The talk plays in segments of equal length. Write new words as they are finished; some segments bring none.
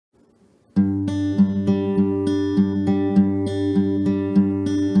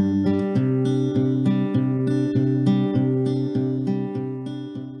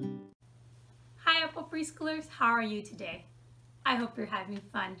you today? I hope you're having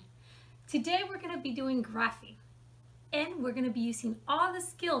fun. Today we're going to be doing graphing, and we're going to be using all the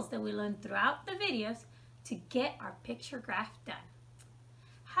skills that we learned throughout the videos to get our picture graph done.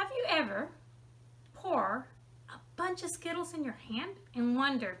 Have you ever poured a bunch of Skittles in your hand and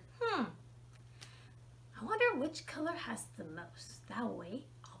wondered, I wonder which color has the most? That way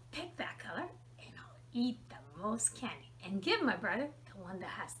I'll pick that color and I'll eat the most candy and give my brother the one that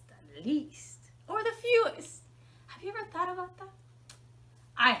has the least or the fewest. Have you ever thought about that?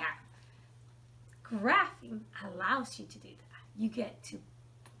 I have. Graphing allows you to do that. You get to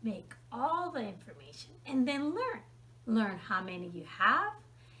make all the information and then learn how many you have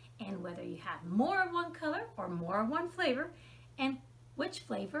and whether you have more of one color or more of one flavor and which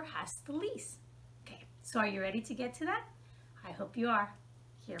flavor has the least. Okay, so are you ready to get to that? I hope you are.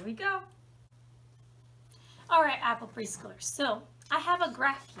 Here we go. All right, Apple preschoolers. So I have a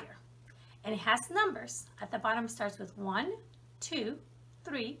graph here and it has numbers. At the bottom starts with 1, 2,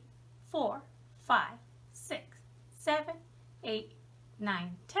 3, 4, 5, 6, 7, 8,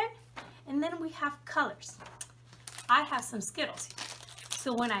 9, 10. And then we have colors. I have some Skittles here.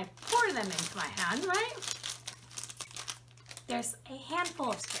 So when I pour them into my hand, right, there's a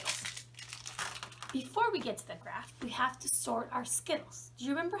handful of Skittles. Before we get to the graph, we have to sort our Skittles. Do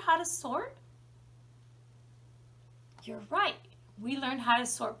you remember how to sort? You're right. We learned how to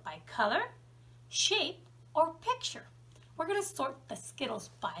sort by color, shape, or picture. We're going to sort the Skittles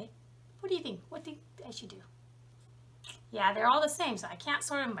by, what do you think? What do you think I should do? Yeah, they're all the same, so I can't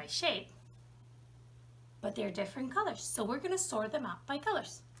sort them by shape. But they're different colors, so we're going to sort them out by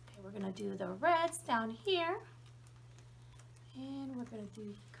colors. Okay, we're going to do the reds down here, and we're going to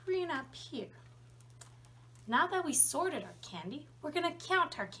do green up here. Now that we sorted our candy, we're going to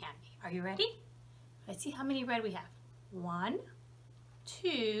count our candy. Are you ready? Let's see how many red we have. 1,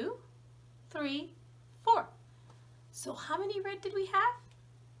 2, 3, 4. So how many red did we have?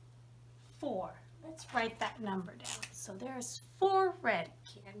 4. Let's write that number down. So there's 4 red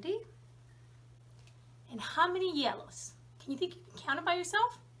candy. And how many yellows? Can you think you can count it by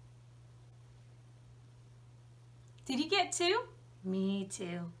yourself? Did you get 2? Me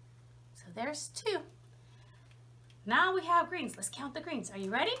too. So there's 2. Now we have greens. Let's count the greens. Are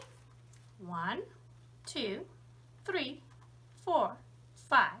you ready? 1, 2, 3, 4,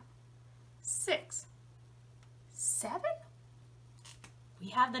 5, 6, 7. We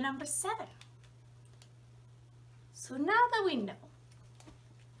have the number 7. So now that we know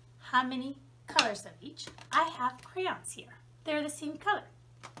how many colors of each, I have crayons here. They're the same color.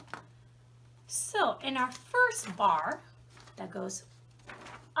 So in our first bar that goes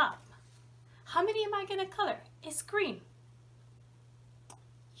up, how many am I going to color? It's green.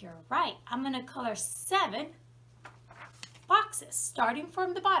 You're right. I'm going to color 7 boxes starting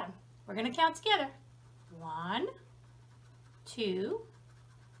from the bottom. We're going to count together. 1, 2,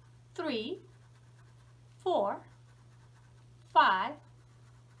 3, 4, 5,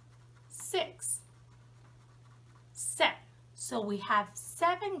 6, 7. So we have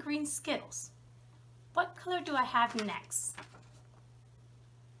 7 green Skittles. What color do I have next?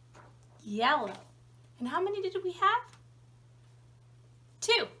 Yellow. And how many did we have?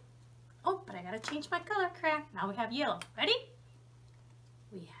 2. Oh, but I gotta change my color crayon. Now we have yellow. Ready?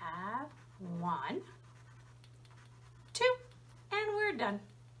 We have 1, 2, and we're done.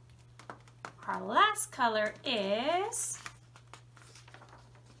 Our last color is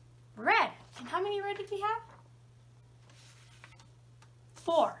red. And how many red did we have?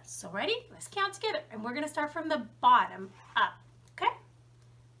 4. So ready? Let's count together. And we're going to start from the bottom up. Okay?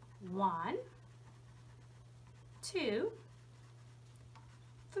 1, 2,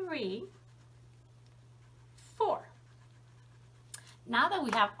 3, 4. Now that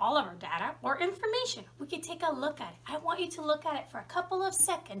we have all of our data or information, we can take a look at it. I want you to look at it for a couple of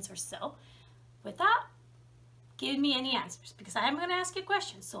seconds or so without giving me any answers because I'm going to ask you a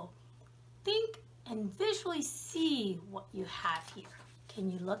question. So think and visually see what you have here. Can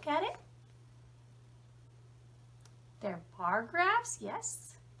you look at it? They're bar graphs,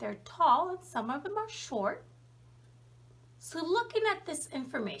 yes. They're tall and some of them are short. So looking at this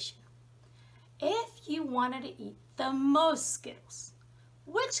information, if you wanted to eat the most Skittles,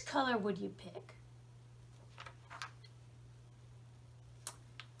 which color would you pick?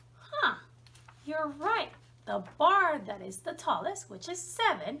 You're right. The bar that is the tallest, which is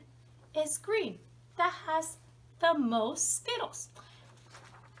 7, is green. That has the most Skittles.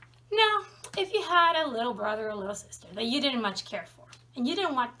 Now, if you had a little brother or little sister that you didn't much care for, and you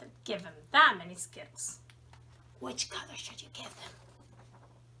didn't want to give them that many Skittles, which color should you give them?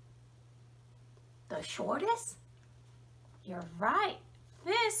 The shortest? You're right.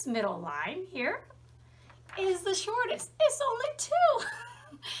 This middle line here is the shortest. It's only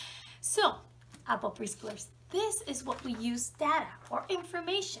 2. So, Apple preschoolers, this is what we use data or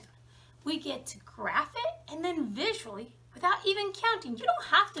information. We get to graph it and then visually, without even counting. You don't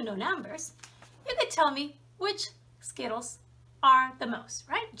have to know numbers. You could tell me which Skittles are the most,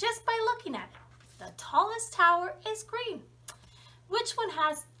 right? Just by looking at it. The tallest tower is green. Which one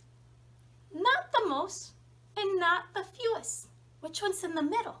has not the most and not the fewest? Which one's in the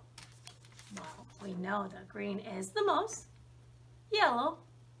middle? Well, we know that green is the most, yellow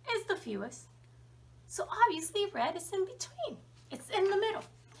is the fewest. So obviously red is in between. It's in the middle.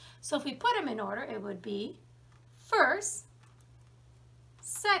 So if we put them in order, it would be first,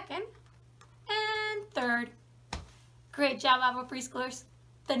 second, and third. Great job, Apple preschoolers.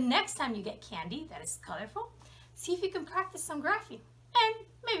 The next time you get candy that is colorful, see if you can practice some graphing. And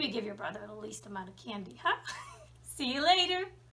maybe give your brother the least amount of candy, huh? See you later.